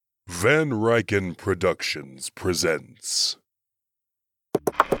Van Ryken Productions presents.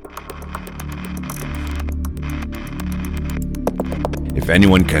 If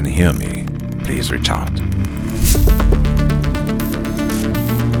anyone can hear me, please reach out.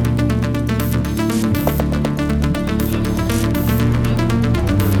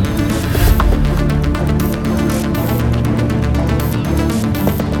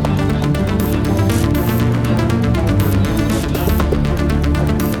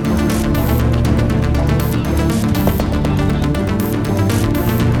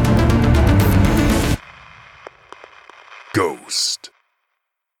 Ghost.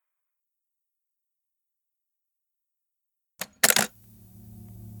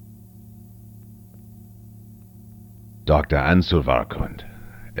 Dr. Ansel Varkund,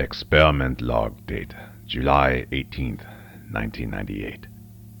 experiment log date July 18th, 1998.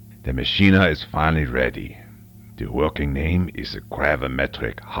 The machina is finally ready. The working name is a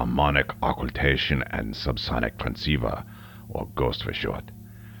gravimetric harmonic occultation and subsonic transceiver, or GHOST for short.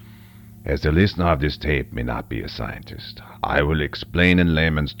 As the listener of this tape may not be a scientist, I will explain in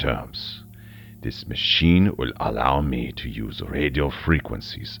layman's terms. This machine will allow me to use radio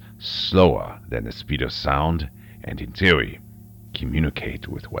frequencies slower than the speed of sound and, in theory, communicate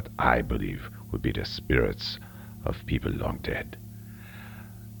with what I believe would be the spirits of people long dead.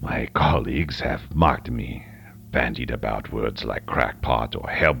 My colleagues have mocked me, bandied about words like crackpot or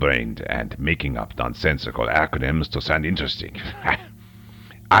harebrained, and making up nonsensical acronyms to sound interesting.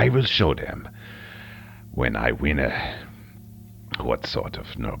 I will show them when I win a... What sort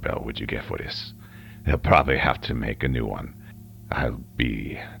of Nobel would you get for this? They'll probably have to make a new one. I'll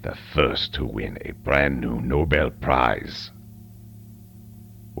be the first to win a brand new Nobel Prize.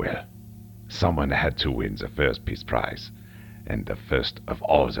 Well, someone had to win the first Peace Prize, and the first of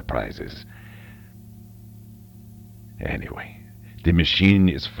all the prizes. Anyway, the machine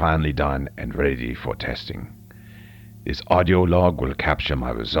is finally done and ready for testing. This audio log will capture my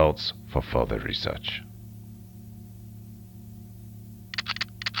results for further research.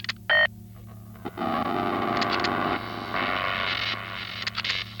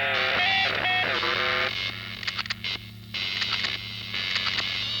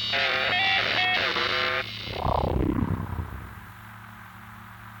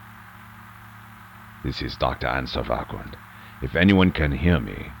 This is Dr. Ansel Varkund. If anyone can hear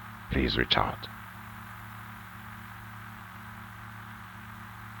me, please reach out.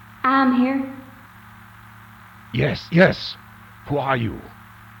 I'm here. Yes. Who are you?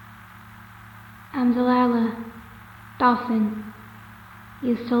 I'm Delilah Dawson.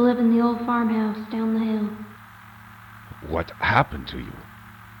 Used to live in the old farmhouse down the hill. What happened to you?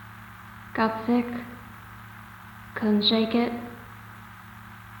 Got sick. Couldn't shake it.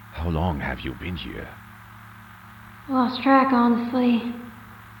 How long have you been here? Lost track, honestly.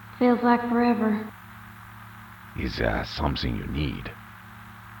 Feels like forever. Is there something you need?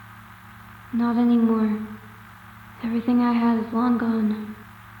 Not anymore. Everything I had is long gone.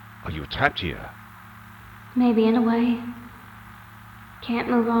 Are you trapped here? Maybe in a way. Can't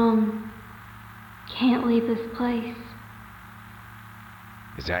move on. Can't leave this place.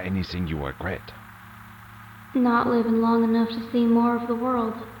 Is there anything you regret? Not living long enough to see more of the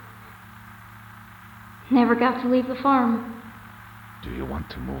world. Never got to leave the farm. Do you want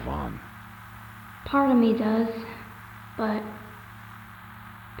to move on? Part of me does, but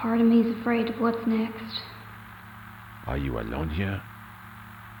part of me's afraid of what's next. Are you alone here?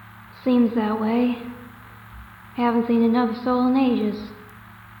 Seems that way. Haven't seen another soul in ages.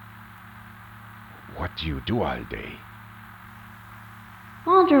 What do you do all day?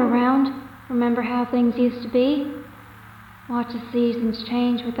 Wander around, remember how things used to be. Watch the seasons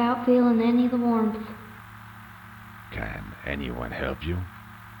change without feeling any of the warmth. Can anyone help you?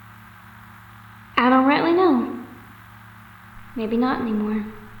 I don't rightly know. Maybe not anymore.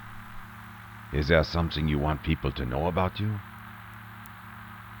 Is there something you want people to know about you?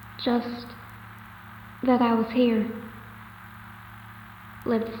 Just that I was here.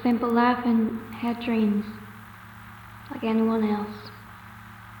 Lived a simple life and had dreams, like anyone else.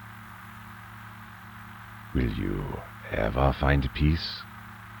 Will you ever find peace?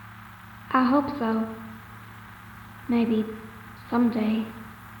 I hope so. Maybe someday.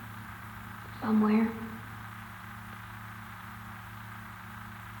 Somewhere.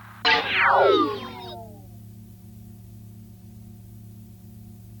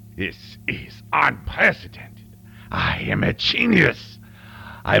 This is unprecedented. I am a genius.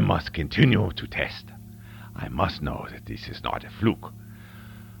 I must continue to test. I must know that this is not a fluke.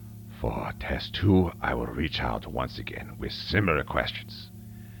 For test 2, I will reach out once again with similar questions.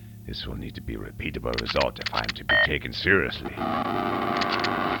 This will need to be a repeatable result if I am to be taken seriously.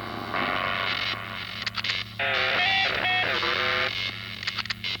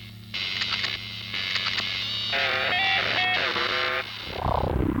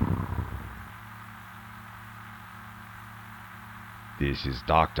 This is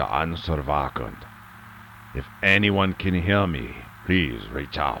Dr. Ansel Varkund. If anyone can hear me, please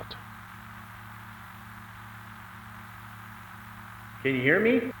reach out. Can you hear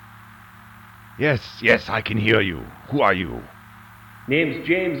me? Yes, I can hear you. Who are you? Name's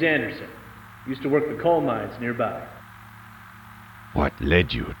James Anderson. Used to work the coal mines nearby. What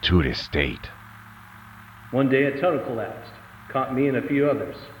led you to this state? One day a tunnel collapsed. Caught me and a few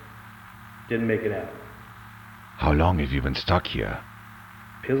others. Didn't make it out. How long have you been stuck here?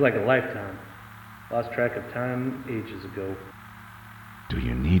 Feels like a lifetime. Lost track of time ages ago. Do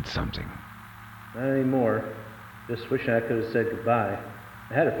you need something? Not anymore. Just wishing I could have said goodbye.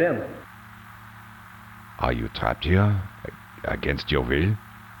 I had a family. Are you trapped here? Against your will?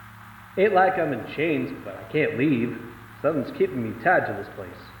 Ain't like I'm in chains, but I can't leave. Something's keeping me tied to this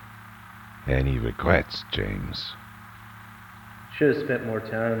place. Any regrets, James? Should have spent more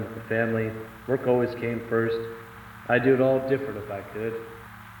time with the family. Work always came first. I'd do it all different if I could.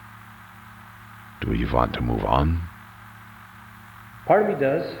 Do you want to move on? Part of me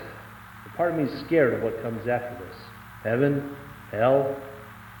does. But part of me is scared of what comes after this. Heaven? Hell?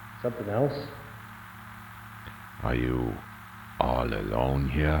 Something else? Are you all alone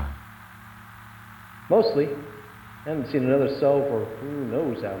here? Mostly. I haven't seen another soul for who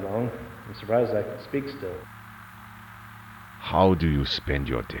knows how long. I'm surprised I can speak still. How do you spend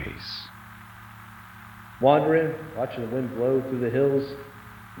your days? Wandering, watching the wind blow through the hills,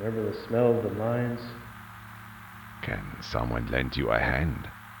 remember the smell of the mines. Can someone lend you a hand?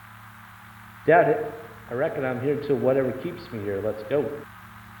 Doubt it. I reckon I'm here till whatever keeps me here lets go.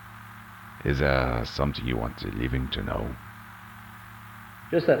 Is there something you want the living to know?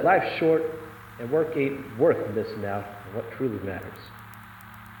 Just that life's short and work ain't worth missing out on what truly matters.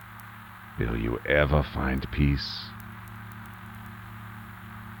 Will you ever find peace?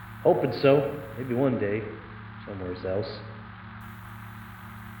 Hoping so. Maybe one day. Somewhere else.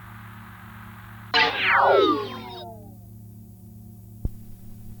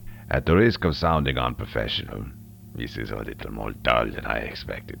 At the risk of sounding unprofessional, this is a little more dull than I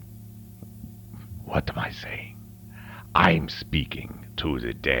expected. What am I saying? I'm speaking to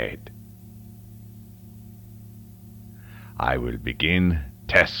the dead. I will begin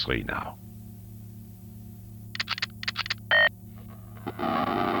test 3 now.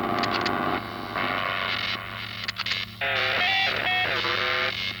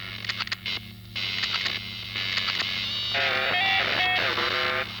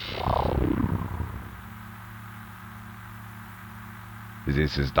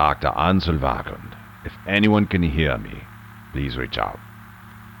 This is Dr. Ansel Varkund. If anyone can hear me, please reach out.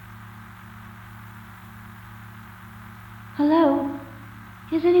 Hello?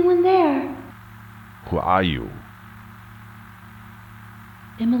 Is anyone there? Who are you?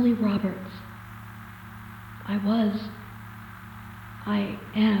 Emily Roberts. I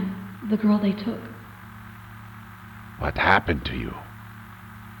am the girl they took. What happened to you?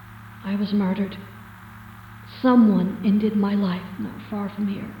 I was murdered. Someone ended my life not far from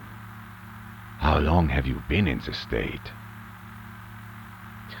here. How long have you been in this state?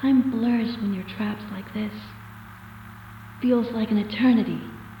 Time blurs when you're trapped like this. Feels like an eternity.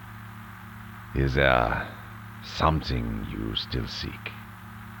 Is there something you still seek?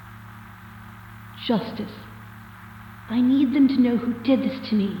 Justice. I need them to know who did this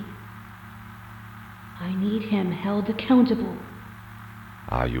to me. I need him held accountable.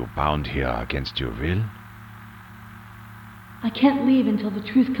 Are you bound here against your will? I can't leave until the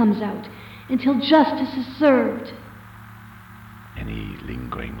truth comes out, until justice is served. Any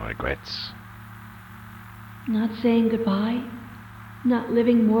lingering regrets? Not saying goodbye, not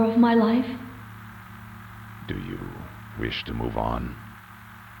living more of my life. Do you wish to move on?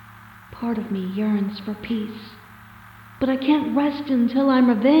 Part of me yearns for peace, but I can't rest until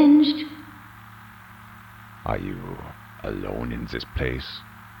I'm avenged. Are you alone in this place?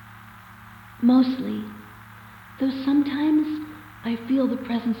 Mostly, though sometimes I feel the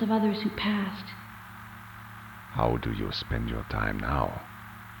presence of others who passed. How do you spend your time now?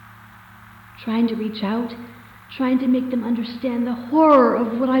 Trying to reach out, trying to make them understand the horror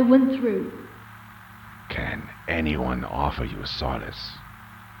of what I went through. Can anyone offer you solace?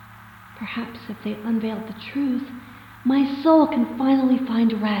 Perhaps if they unveiled the truth, my soul can finally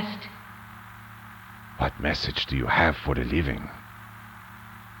find rest. What message do you have for the living?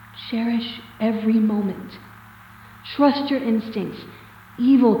 Cherish every moment. Trust your instincts.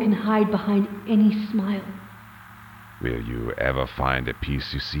 Evil can hide behind any smile. Will you ever find the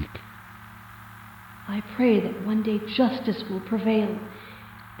peace you seek? I pray that one day justice will prevail,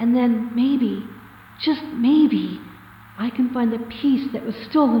 and then maybe, just maybe, I can find the peace that was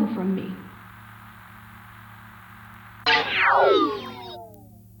stolen from me.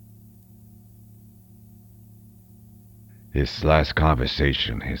 This last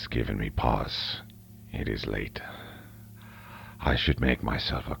conversation has given me pause. It is late. I should make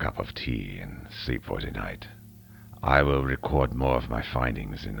myself a cup of tea and sleep for the night. I will record more of my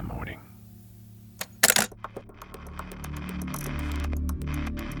findings in the morning.